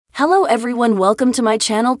Hello everyone, welcome to my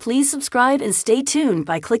channel. Please subscribe and stay tuned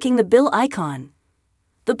by clicking the bell icon.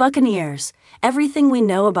 The Buccaneers, everything we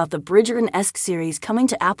know about the Bridgerton-esque series coming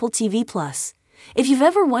to Apple TV+. If you've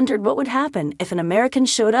ever wondered what would happen if an American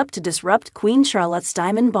showed up to disrupt Queen Charlotte's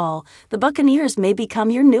Diamond Ball, the Buccaneers may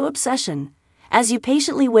become your new obsession. As you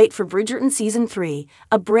patiently wait for Bridgerton Season 3,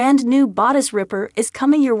 a brand new bodice ripper is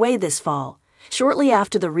coming your way this fall. Shortly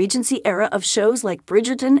after the Regency era of shows like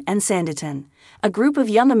Bridgerton and Sanditon, a group of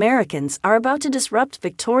young Americans are about to disrupt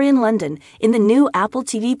Victorian London in the new Apple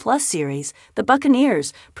TV+ series, The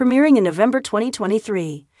Buccaneers, premiering in November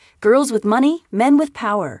 2023. Girls with money, men with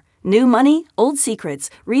power. New money, old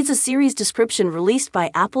secrets, reads a series description released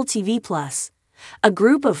by Apple TV+. A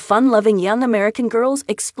group of fun-loving young American girls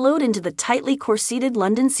explode into the tightly corseted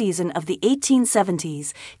London season of the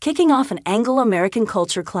 1870s, kicking off an Anglo-American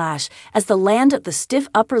culture clash as the land of the stiff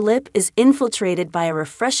upper lip is infiltrated by a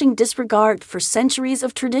refreshing disregard for centuries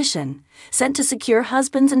of tradition. Sent to secure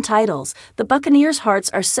husbands and titles, the Buccaneers' hearts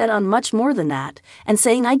are set on much more than that, and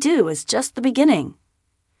saying "I do" is just the beginning.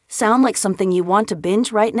 Sound like something you want to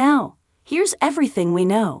binge right now? Here's everything we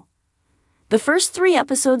know. The first 3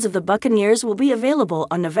 episodes of The Buccaneers will be available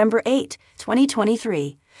on November 8,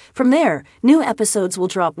 2023. From there, new episodes will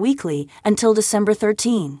drop weekly until December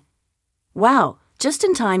 13. Wow, just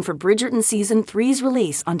in time for Bridgerton Season 3's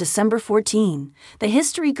release on December 14. The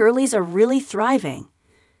history girlies are really thriving.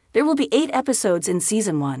 There will be 8 episodes in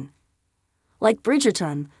Season 1. Like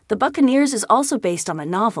Bridgerton, The Buccaneers is also based on a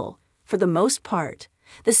novel, for the most part.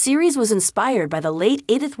 The series was inspired by the late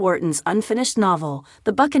Edith Wharton's unfinished novel,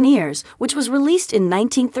 The Buccaneers, which was released in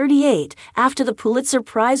 1938 after the Pulitzer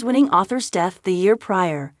Prize-winning author's death the year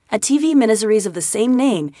prior. A TV miniseries of the same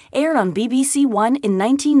name aired on BBC One in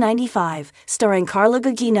 1995, starring Carla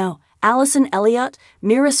Gugino, Alison Elliott,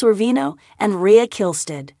 Mira Sorvino, and Rhea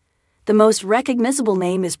Kilstead. The most recognizable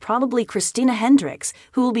name is probably Christina Hendricks,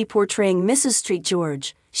 who will be portraying Mrs. St.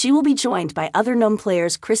 George. She will be joined by other known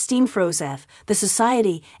players Christine Frozeth, The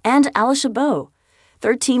Society, and Alicia Bow,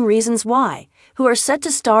 13 Reasons Why, who are set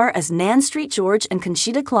to star as Nan St. George and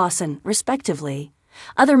Conchita Clausen, respectively.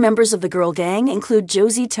 Other members of the girl gang include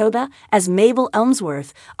Josie Toba as Mabel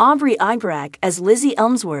Elmsworth, Aubrey Ibrack as Lizzie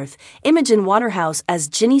Elmsworth, Imogen Waterhouse as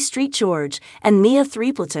Ginny St. George, and Mia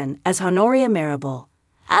Threepleton as Honoria Marable.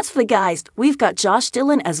 As for the guys, we've got Josh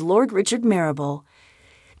Dillon as Lord Richard Marable,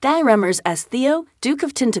 Di Remmers as Theo, Duke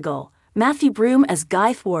of Tintagel, Matthew Broome as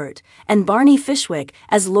Guy Thwart, and Barney Fishwick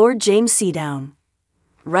as Lord James Seadown.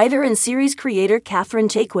 Writer and series creator Catherine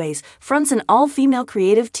Chakeways fronts an all-female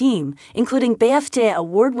creative team, including BAFTA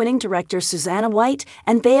award-winning director Susanna White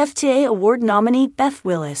and BAFTA award nominee Beth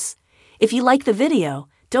Willis. If you like the video,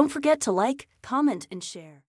 don't forget to like, comment, and share.